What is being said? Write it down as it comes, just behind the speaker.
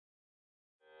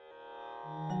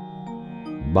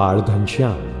બાળ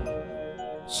ઘનશ્યામ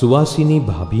સુવાસીની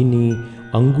ભાભીની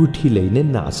અંગૂઠી લઈને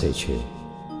નાસે છે.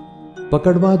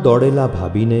 પકડવા દોડેલા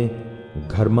ભાભીને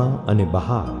ઘરમાં અને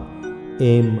બહાર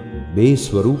એમ બે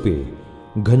સ્વરૂપે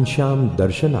ઘનશ્યામ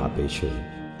દર્શન આપે છે.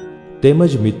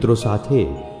 તેમજ મિત્રો સાથે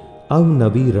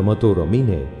અવનવી રમતો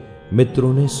રમીને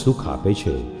મિત્રોને સુખ આપે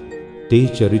છે. તે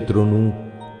ચરિત્રોનું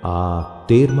આ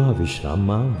 13મા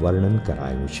વિશ્રામમાં વર્ણન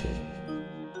કરાયું છે.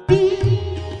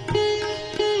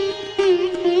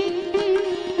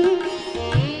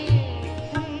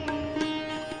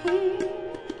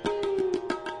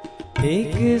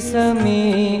 एक समय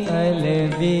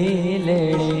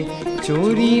अलबेलड़े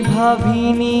चोरी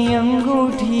भाभीनी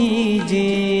अंगूठी जे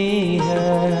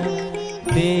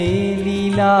ते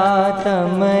लीला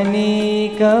तमने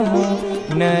कहूँ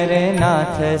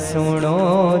नरनाथ सुनो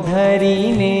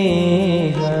धरीने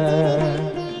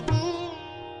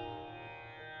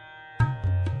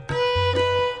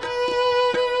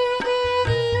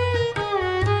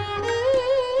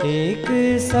एक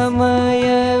समय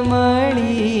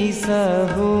मळी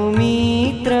सहु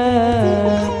मित्र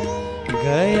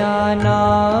गया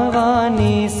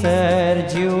नावाने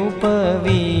सर्ज्यु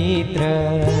पवित्र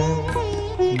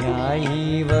न्यायी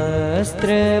वस्त्र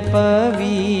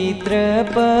पवित्र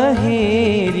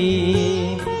पहेरी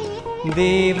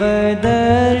देव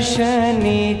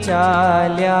दर्शने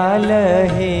चाल्या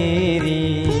लहेरी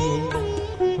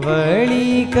वळी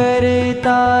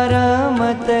करता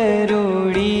रमत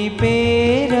रूड़ी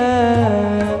पेर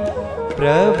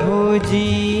प्रभुजी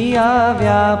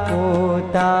आव्या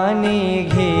पोताने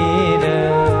घेर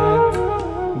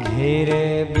घेर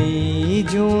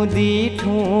बीजू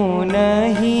दीठू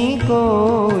नहीं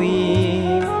कोई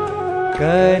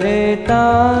करता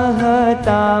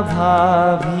हता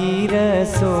भाभी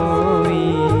रसोई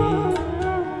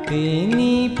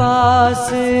तेनी पास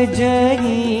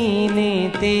जईने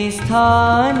ते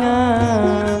स्थान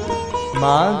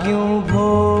माग्यू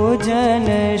भोजन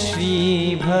श्री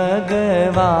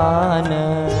भगवान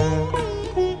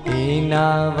एना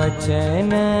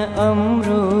वचन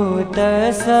अमृत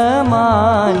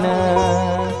समान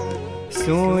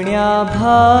सुण्या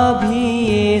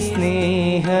भाभीए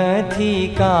स्नेह थी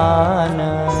कान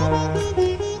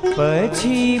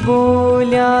पछी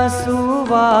बोल्या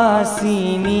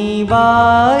सुवासिनी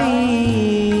बाई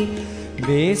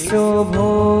बेसो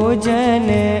भोजन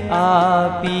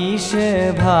आपीश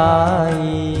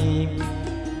भाई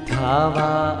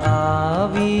थावा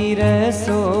आवी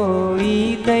रसोई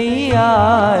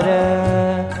तैयार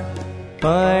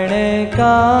पण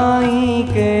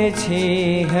काईक छे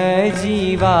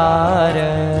हजीवार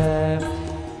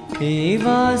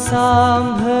एवा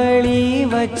सांभळी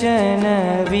वचन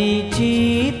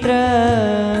विचित्र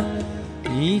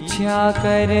इच्छा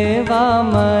करवा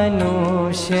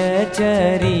मनुष्य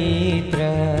चरित्र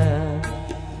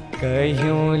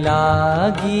कह्यूं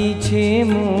लागी छे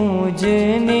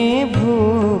मुझने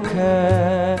भूख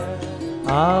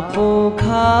आपो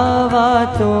खावा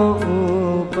तो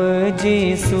उपजे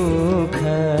सुख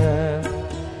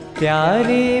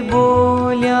त्यारे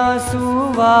बोल्या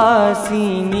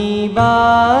सुवासिनी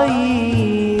बाई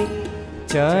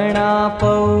चणा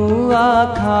पौआ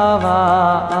खावा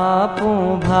आपू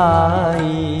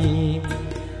भाई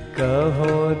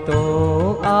कहो तो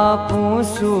आपू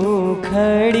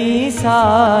सुखड़ी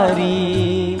सारी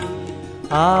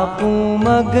आपू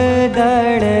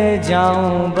मगदड़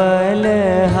जाऊं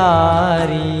बलहारी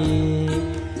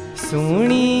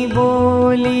सुनी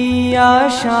बोलिया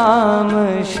श्याम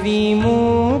श्री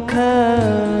मुख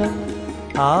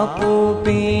आपो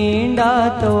पेंडा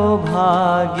तो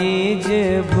भागे ज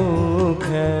भूख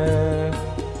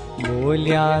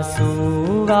बोल्या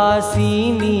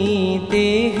सुवासिनी ते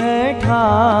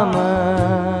ठाम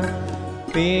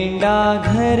पेंडा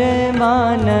घर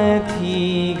मान थी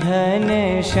घन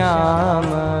श्याम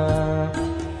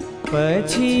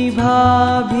पछी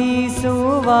भाभी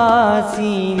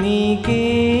सुवासिनी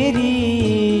केरी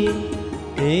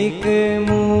एक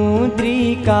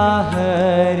मुद्रिका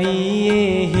हरिए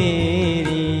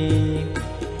हेरी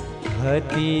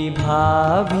हती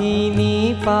भाभीनी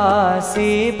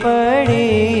पासे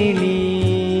पड़ेली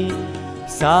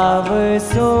साव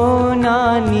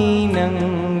सोनानी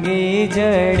नंगे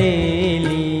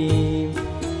जड़ेली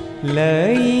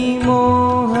लई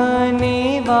मोहने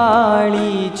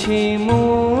वाली छे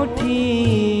मुठी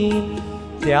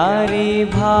त्यारे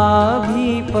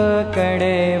भाभी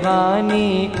पकड़वानी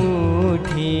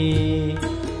उठी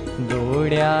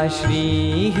दौड्या श्री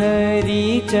हरि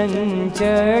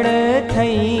चंचल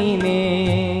थईने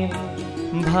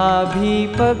भाभी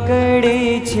पकड़े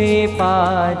छे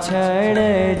पाछळ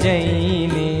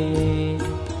जईने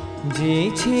जे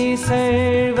छे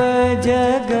सर्व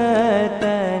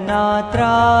जगतना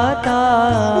त्राता,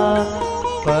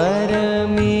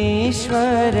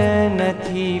 परमेश्वर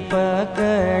नथी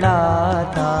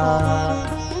पकड़ाता।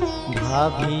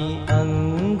 भाभी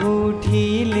अंगूठी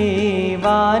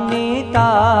लेवाने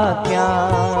ताक्या,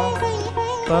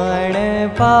 पण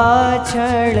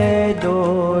पाछळ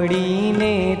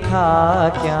दौड़ीने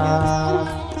थाक्या।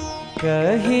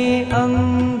 कहे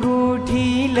अंगूठी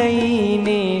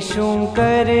लईने शुं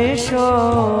करशो,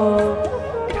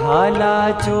 ठाला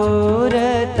चोर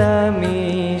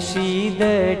तमे शीद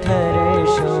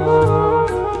ठरशो।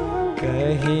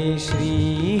 कहे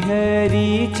श्री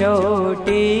हरि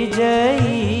चोटे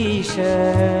जईश,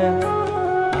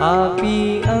 आपी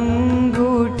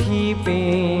अंगूठी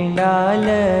पेंडा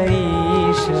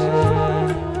लईश।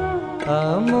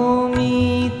 अमो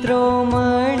मित्रो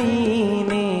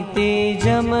मळीने ते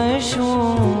जमशुं,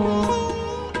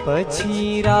 पछी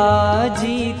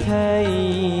राजी थई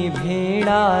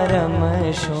भेड़ा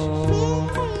रमशुं।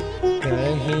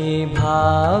 कहे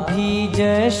भाभी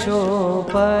जशो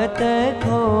पत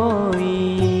खोई,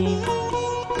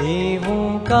 एवं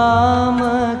काम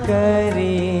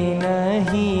करे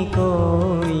नहीं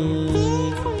कोई।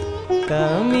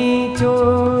 तमे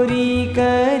चोरी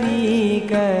करी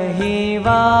कहे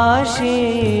वाशे,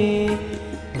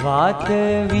 वात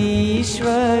विश्व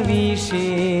विषे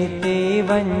ते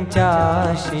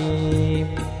वंचाशे।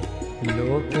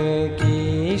 लोक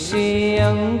केशे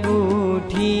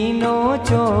अंगूठी नो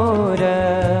चोर,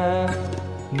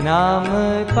 नाम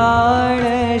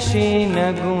पाळशे न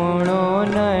गुणो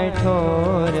न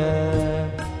ठोर।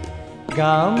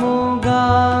 गामो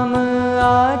गाम आ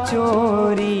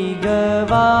चोरी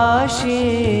गवाशे,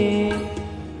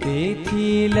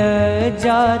 तेथी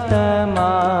लज्जा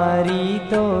तमारी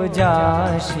तो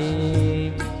जाशे।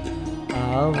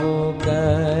 आवो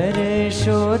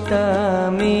करशो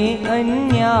तमे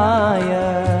अन्याय,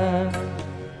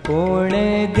 कोण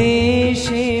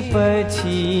देशे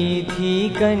पछीथी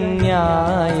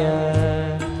कन्याय।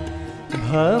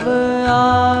 भव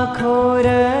आखो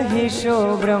रहिशो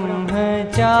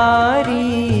ब्रह्मचारी,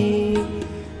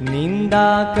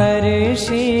 निंदा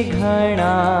करशे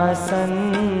घणा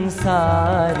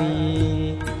संसारी।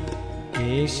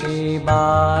 केशे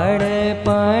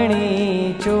बाळपणे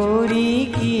चोरी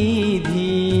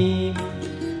कीधी,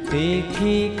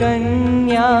 तेथी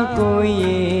कन्या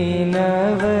कोઈએ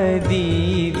नव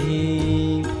दीधी।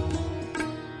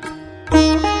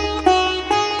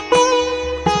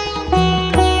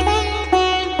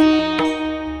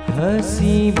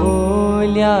 हसी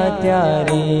बोल्या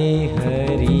त्यारे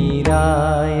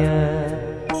हरिराय,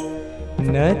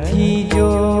 नथी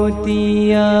ज्योति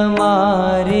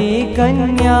अमारे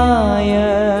कन्याय।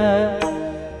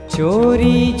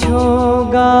 चोरी छो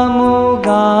गामो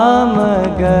गाम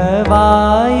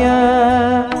गवाय,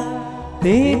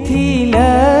 तेथी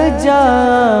लज्जा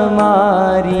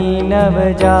मारी नव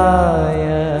जाय।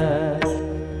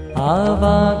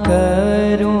 आवा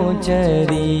करूं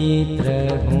चरित्र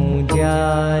हूँ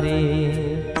ज्यारे,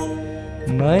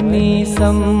 मने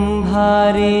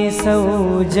संभारे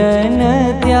सौजन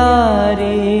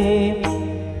त्यारे।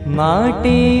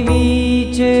 माटे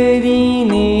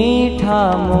विचरीने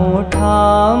ठामो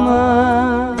ठाम,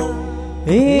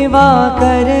 एवा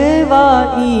करवा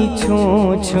ईच्छूं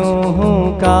छूं हूँ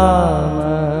काम।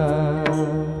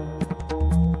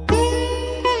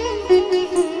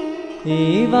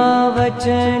 एवा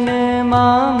वचन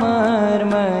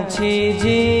मर्म छे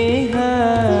जेह,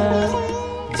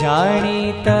 जाने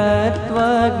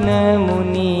तत्वज्ञ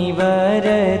मुनिवर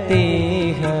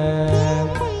तेह।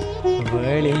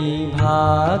 वळी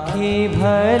भाखे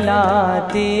भला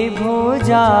ते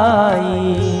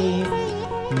भोजाई,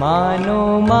 मानो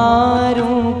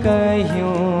मारूं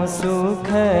कह्यूं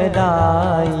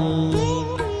सुखदाई।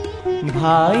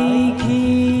 भाई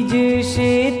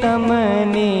खीजशे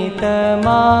तमने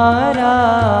तमारा,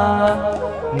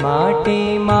 माटे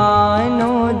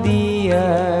मानो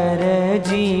दियर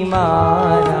जी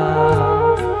मारा।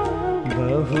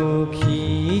 बहु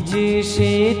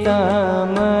खीजशे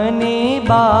तमने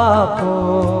बापो,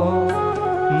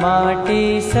 माटे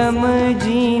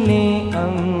समजीने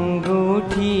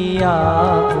अंगूठी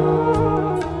आपो।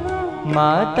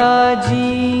 माताजी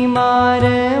मार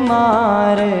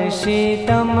मारशे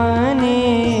तमने,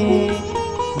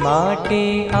 माटे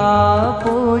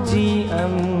आपो जी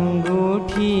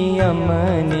अंगूठी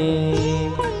अमने।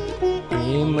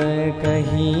 एम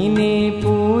कहीने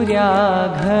पूर्या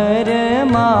घर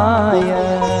माया,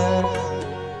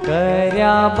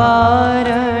 कर्या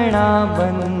बारणा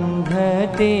बंध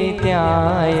ते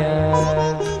त्याय।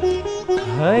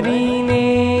 हरिने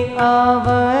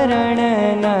आवरण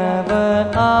न नव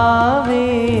आवे,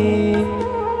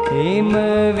 एम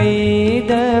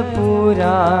वेद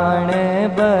पुराण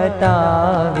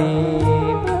बतावे।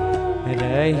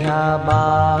 रह्या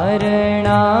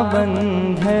बारणा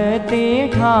बंध ते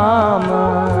ठाम,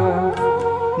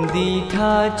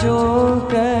 दीठा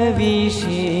चोक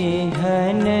विषे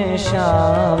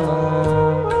घनश्याम।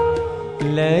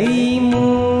 लई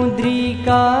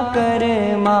मुद्रिका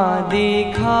करमा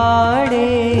देखाड़े,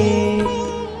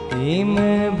 एम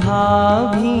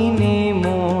भाभीने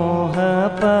मोह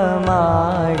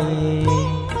पमाड़े।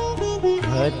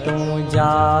 हतो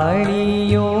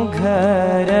जाड़ियो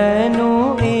घरनो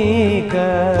एक,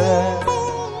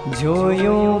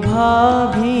 जोयो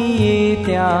भाभीए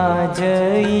त्या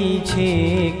जई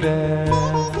छेक।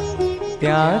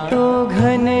 त्या तो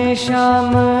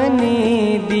घनश्यामने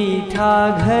दीठा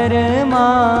घरमा,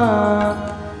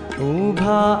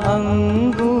 ऊभा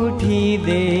अंगूठी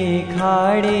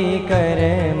देखाड़े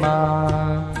करमा।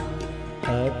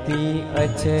 अति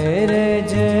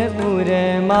अचरज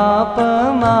उरमा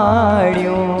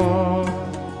पमाड्यो,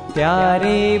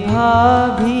 त्यारे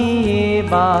भाभीए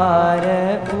बार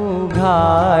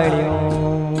उघाड्यो।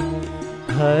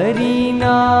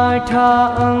 हरिनाठा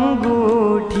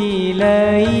अंगूठी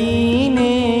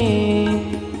लईने,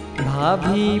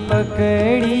 भाभी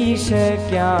पकड़ी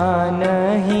शक्या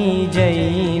नहीं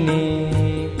जईने।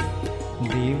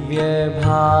 दिव्य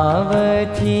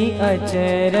भावथी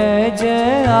अचरज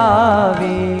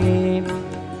आवे,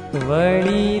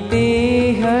 वળી ते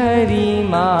हरि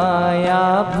माया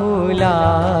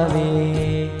भूलावे।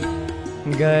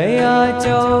 गया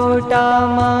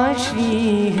चौटामा श्री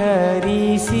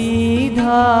हरि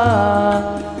सीधा,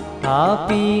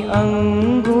 आपी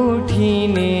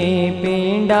अंगूठीने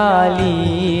पेंडा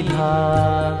लीधा।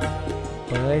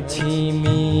 पछी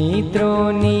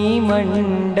मित्रोनी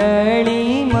मंडली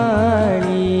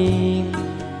मळी,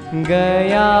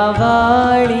 गया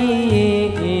वाळीए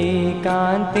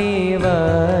एकांते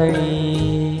वळी।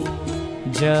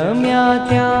 जम्या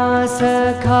त्या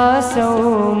सखा सौ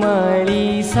मळी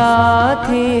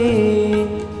साथे,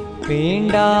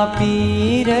 पेंडा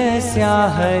पीरस्या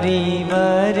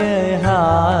हरिवर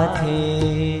हाथे।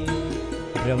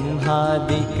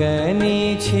 ब्रह्मादिकने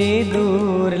छे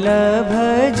दुर्लभ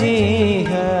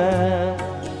जेह,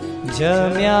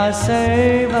 जम्या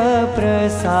सर्व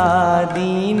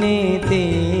प्रसादीने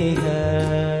तेह।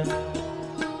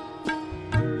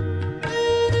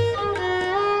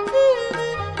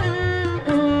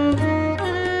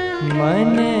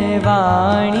 मन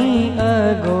वाणी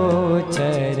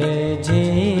अगोचर जे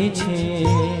छे,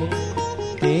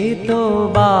 ते तो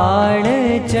बाळ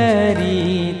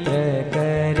चरित्र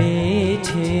करे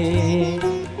छे।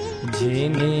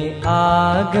 जेने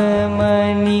आगम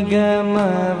निगम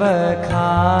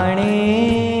वखाणे,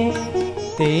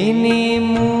 तेने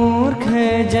मूर्ख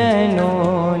जनो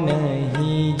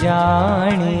नहीं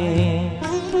जाने।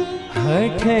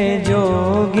 हठ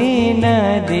जोगे न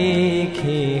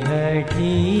देखे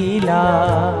हठीला,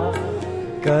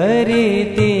 करे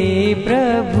ते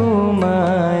प्रभु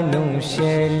मनुष्य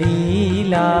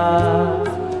लीला।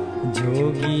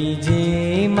 जोगी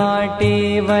जे माटे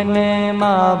वन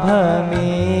मा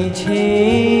भमे छे,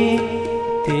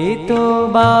 ते तो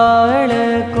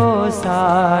बाळको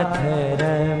साथ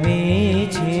रमे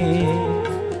छे।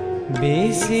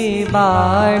 बेसे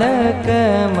बाळक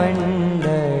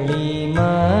मंडली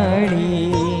मळी,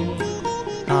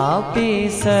 आपे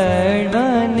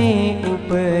सर्वने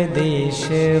उपदेश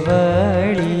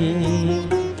वळी।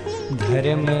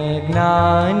 धर्म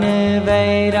ज्ञान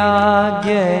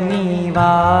वैराग्यनी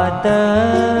वात,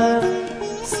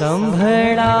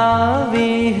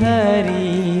 संभळावे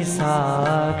हरि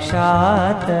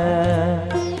साक्षात।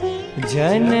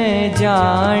 जन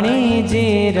जाणे जे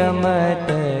रमत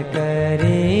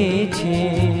करे छे,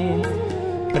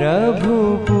 प्रभु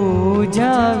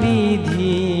पूजा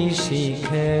विधि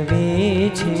शीखवे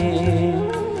छे।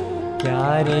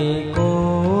 क्यारे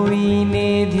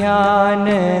कोईने ध्यान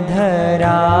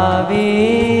धरावे,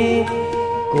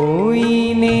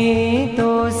 कोईने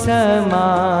तो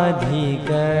समाधि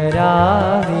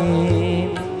करावे।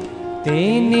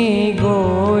 तेने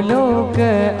गोलोक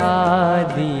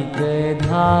आदिक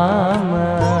धाम,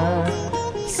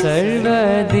 सर्व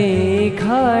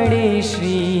देखाड़े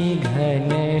श्री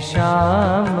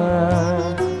घनश्याम।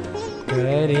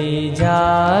 करे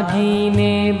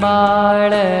जागीने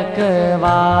बाळक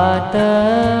वात,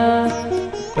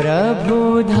 प्रभु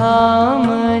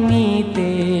धामनी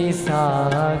ते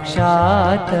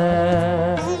साक्षात।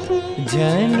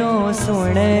 जनो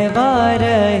सुणवा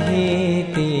रहे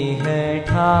ते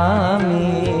ठामे,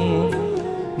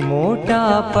 मोटा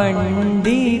त्या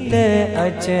पंडित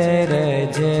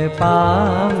अचरज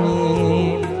पामे।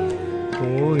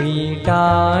 कोई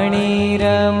टाणे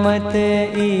रमत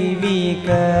एवी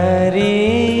करे,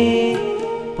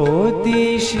 पोते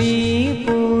श्री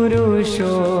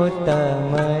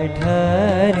पुरुषोत्तम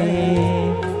ठरे।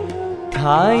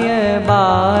 थाय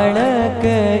बाळक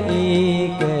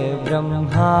एक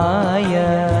ब्रह्माय,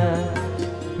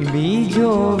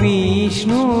 बीजो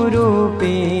विष्णु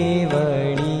रूपे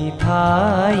वળી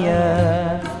थाय।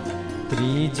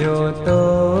 त्रीजो तो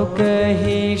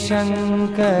कहे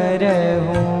शंकर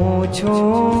हूँ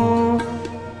छूं,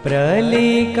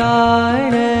 प्रलय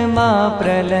काळमा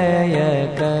प्रलय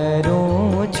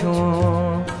करूं छूं।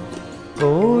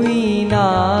 कोई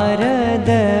नारद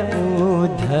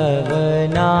उद्धव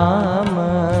नाम,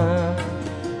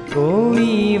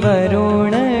 कोई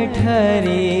वरुण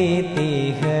ठरे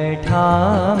तेह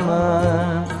ठाम।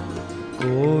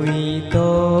 कोई तो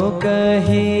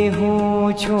कहे हूँ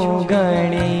छूं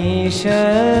गणेश,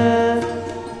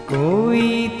 कोई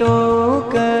तो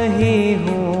कहे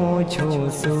हूँ छूं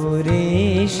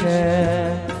सुरेश।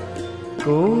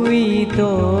 कोई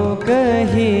तो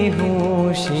कहे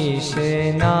हूँ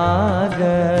शेषनाग,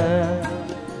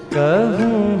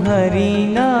 कहूँ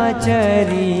हरिना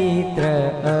चरित्र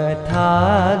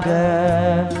अथाग।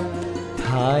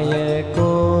 थाय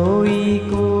कोई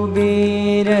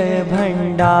कुबेर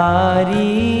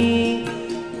भंडारी,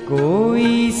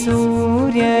 कोई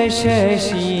सूर्य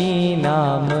शशि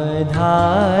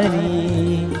नामधारी।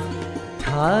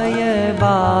 थाय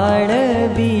बाळ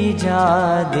बीजा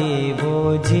देवो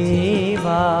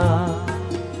जेवा,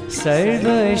 सर्व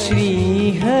श्री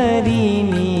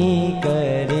हरिनी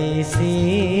करे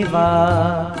सेवा।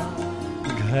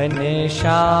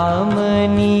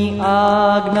 घनश्यामनी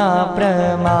आज्ञा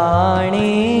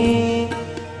प्रमाणे,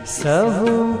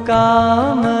 सहु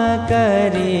काम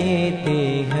करे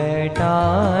तेह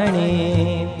टाणे।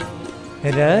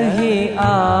 रहे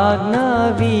आज्ञा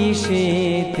विषे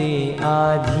ते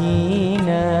आधीन,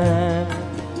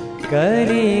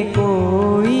 करे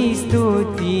कोई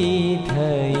स्तुति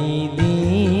थई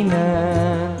दीन।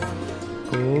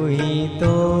 कोई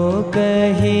तो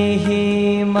कहे हे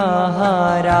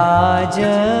महाराज,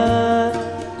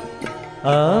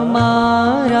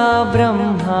 अमारा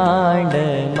ब्रह्मांड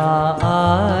मा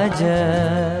आज।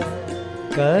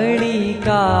 कड़ी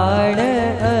काळ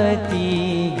अति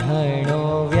घणो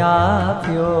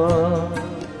व्याप्यो,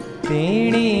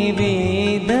 तेणे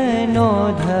वेदनो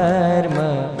धर्म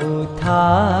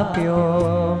उथाप्यो।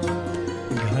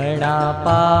 घणा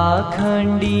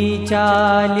पाखंडी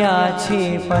चाल्या छे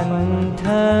पंथ,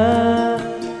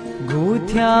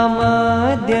 गूथ्या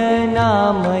मध्यना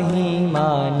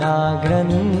महिमाना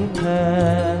ग्रंथ।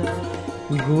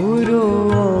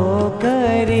 गुरुओ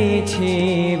करे छे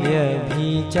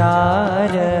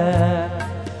व्यभिचार,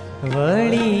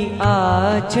 वળી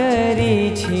आचरे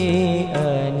छे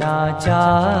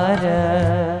अनाचार।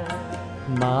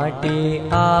 माटे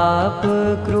आप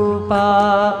कृपा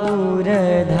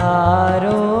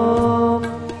उरधारो,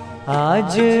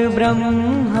 आज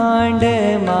ब्रह्मांड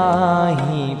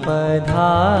माही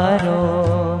पधारो।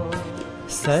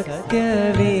 सत्य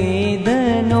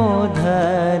वेदनो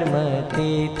धर्म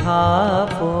ते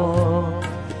थापो,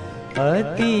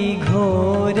 अति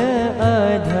घोर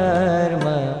अधर्म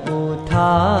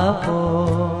उथापो।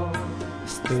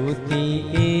 स्तुति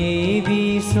एवी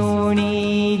सोणी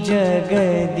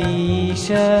जगदीश,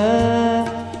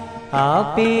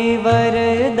 आपे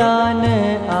वरदान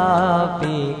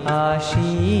आपे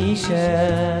आशीष।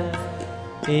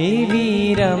 एवी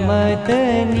रमत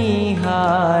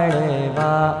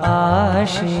निहाळवा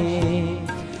आशे,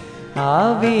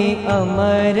 आवे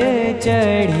अमर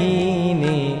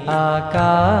चढ़ीने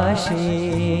आकाशे।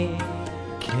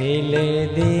 खेल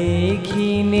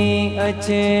देखीने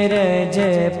अचरज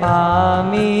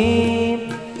पामे,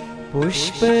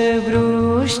 पुष्प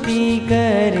वृष्टि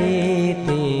करे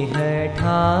तेह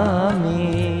ठामे।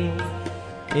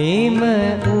 एम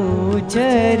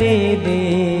उचरे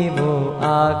देवो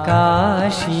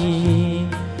आकाशी,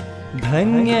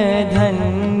 धन्य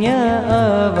धन्य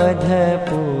अवधपुरवासी।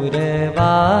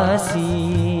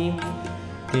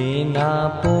 तेना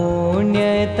पुण्य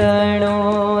तणो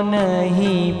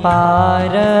नहीं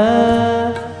पार,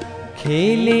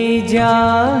 खेले जा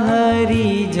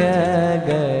हरि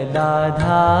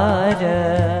जगदाधार।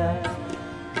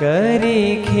 करे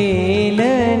खेल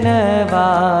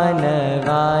नवा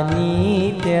नवा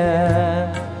नित्य,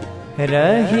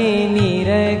 रहे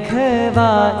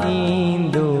निरखवा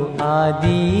इंदु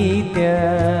आदित्य।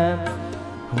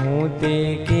 हूँ ते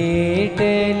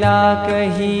केटला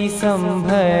कही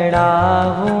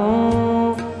संभळावूं,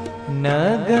 न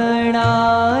गण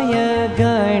गणाय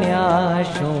गण्या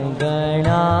शू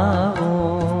गणावो।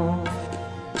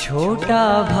 छोटा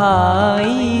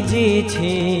भाई जे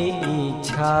छे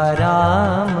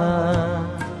इच्छाराम,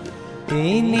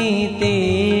 तेने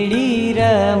तेड़ी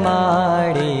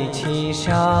रमाड़े छे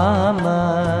श्याम।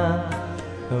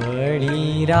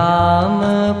 वળી राम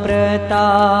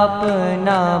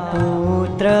प्रतापना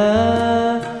पुत्र,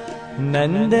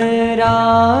 नंद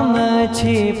राम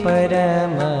छे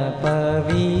परम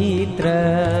पवित्र।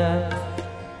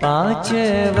 5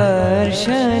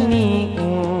 वर्षनी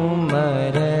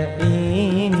उमर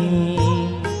एनी,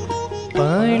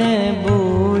 पण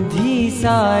बुद्धि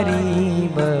सारी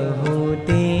बहु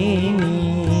तेनी।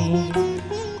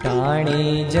 टाणे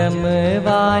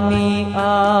जमवाने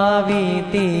आवे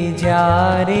ते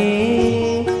जारे,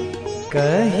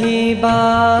 कहे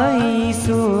बाई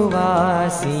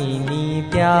सुवासिनी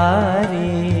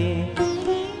त्यारे।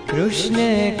 कृष्ण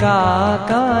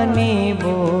काका ने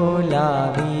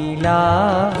बोलावी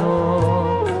लावो,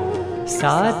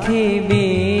 साथे 2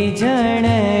 जण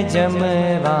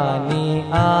जमवाने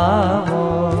आवो।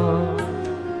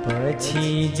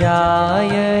 पछी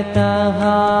जाय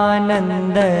तहां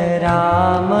नंद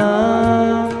राम,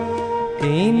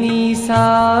 तेनी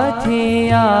साथे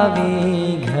आवे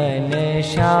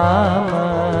घनश्याम।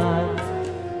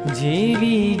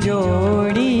 जेवी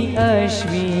जोड़ी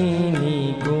अश्विनी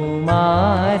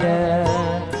कुमार,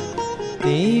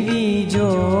 तेवी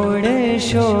जोड़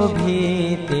शोभे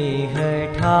ते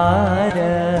हठार।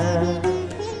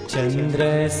 चंद्र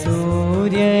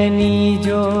सूर्यनी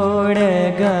जोड़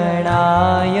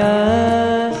गणाय,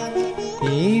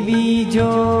 एवी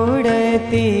जोड़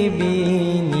ते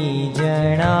बेनी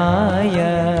जणाय।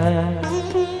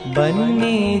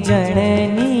 बन्ने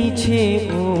जणनी छे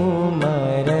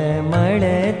उमर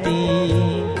मळती,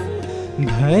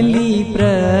 भली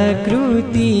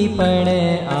प्रकृति पण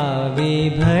आवे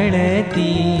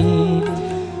भळती।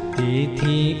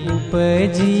 तेथी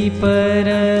उपजी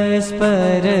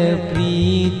परस्पर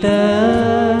प्रीत,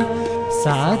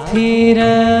 साथे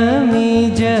रमी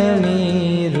जमे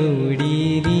रूढी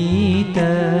रीत।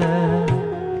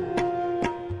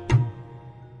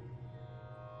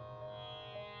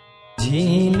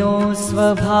 जेनो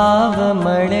स्वभाव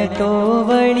मळतो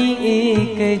वळी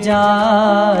एक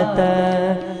जात,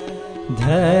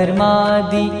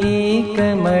 धर्मादि एक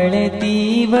मळती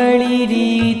वळी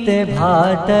रीत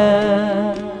भात।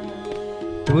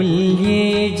 तुल्ये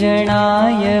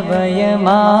जणाय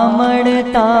वयमा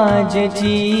मळता ज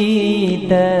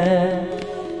चीत,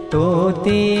 तो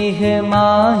तेह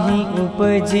माहि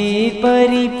उपजे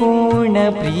परिपूर्ण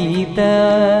प्रीत।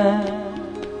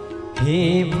 हे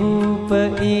भूप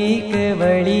एक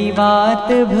वळी वात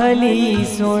भली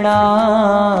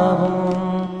सुणावूं,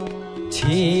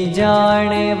 छे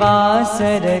जाणवा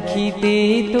सरखी ते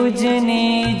तुजने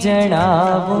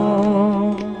जणावूं।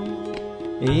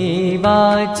 एवा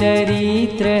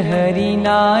चरित्र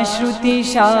हरिना श्रुति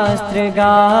शास्त्र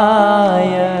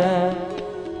गाय,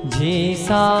 जे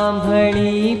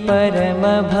सांभळी परम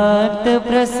भक्त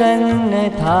प्रसन्न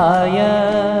थाय।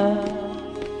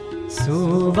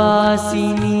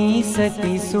 सुवासिनी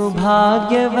सती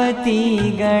सुभाग्यवती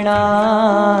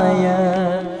गणाय,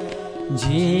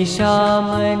 जे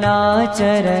श्यामना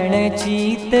चरण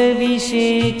चित विषे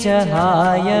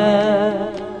चहाय।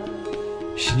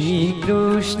 श्री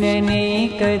कृष्ण ने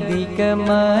कदिक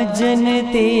मज्जन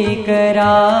ते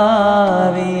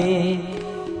करावे,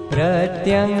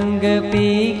 प्रत्यंग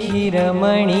पेखी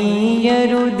रमणीय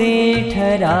हृदय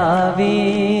ठरावे।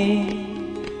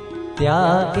 त्या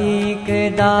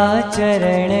एकदा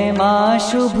चरण मा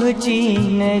शुभ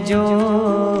चिन्ह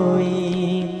जोई,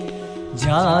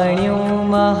 जाण्यो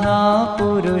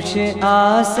महापुरुष आ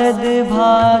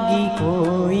सद्भागी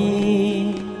कोई।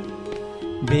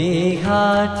 2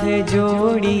 हाथ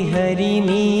जोड़ी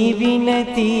हरिनी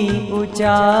विनती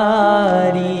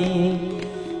उचारी,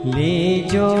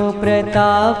 लेजो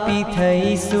प्रतापी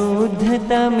थई शुद्ध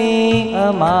तमे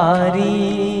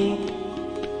अमारी।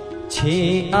 छे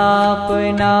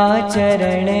आपना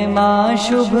चरण मा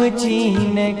शुभ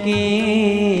चिन्ह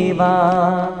केवा,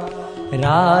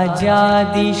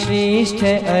 राजादि श्रेष्ठ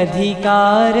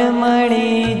अधिकार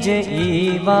मळे ज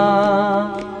एवा।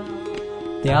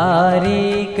 त्यारे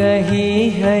कहे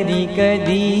हरि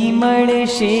कदी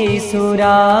मळशे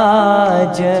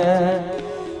सुराज,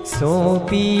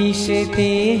 सोपीश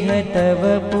तेह तव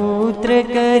पुत्र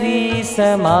करी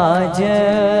समाज।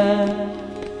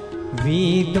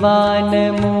 विद्वान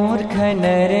मूर्ख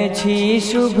नर छे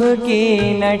शुभ के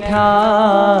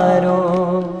नठारो,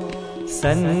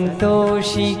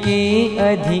 संतोषी के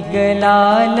अधिक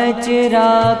लालच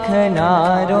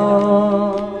राखनारो।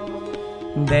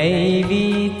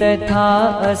 दैवी तथा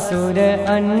असुर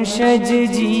अंशज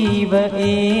जीव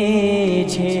ए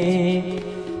छे,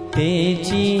 ते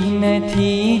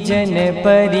चिन्हथी जन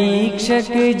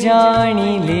परीक्षक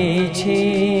जाणी ले छे।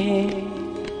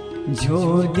 जो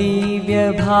दिव्य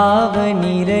भाव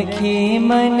निरखे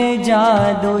मन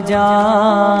जादो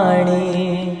जाणे,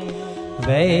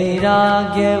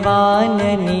 वैराग्यवान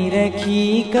निरखी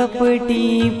कपटी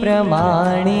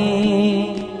प्रमाणे।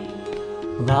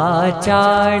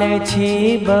 वाचाळ छे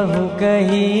बहु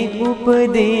कहे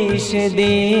उपदेश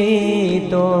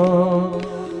देतो,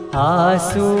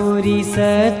 आसुरी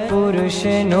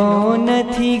सत्पुरुषनो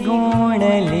नथी गुण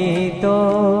लेतो।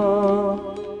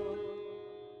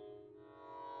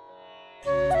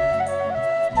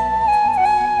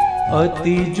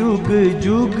 अति जुग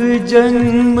जुग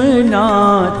जन्म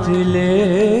नाथ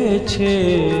ले छे,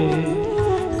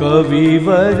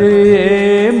 कविवर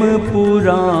एम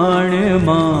पुराण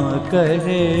मां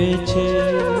करे छे।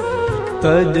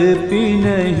 तदपि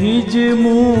नहीं ज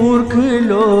मूर्ख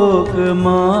लोक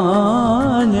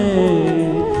माने,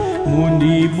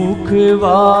 मुनि मुख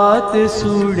वात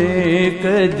सुड़े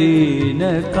कदी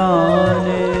न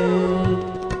काने।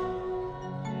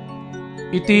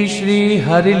 इति श्री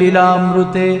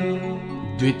हरिलीलामृते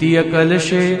द्वितीय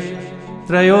कलशे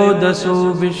त्रयोदशो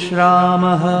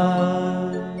विश्रामः।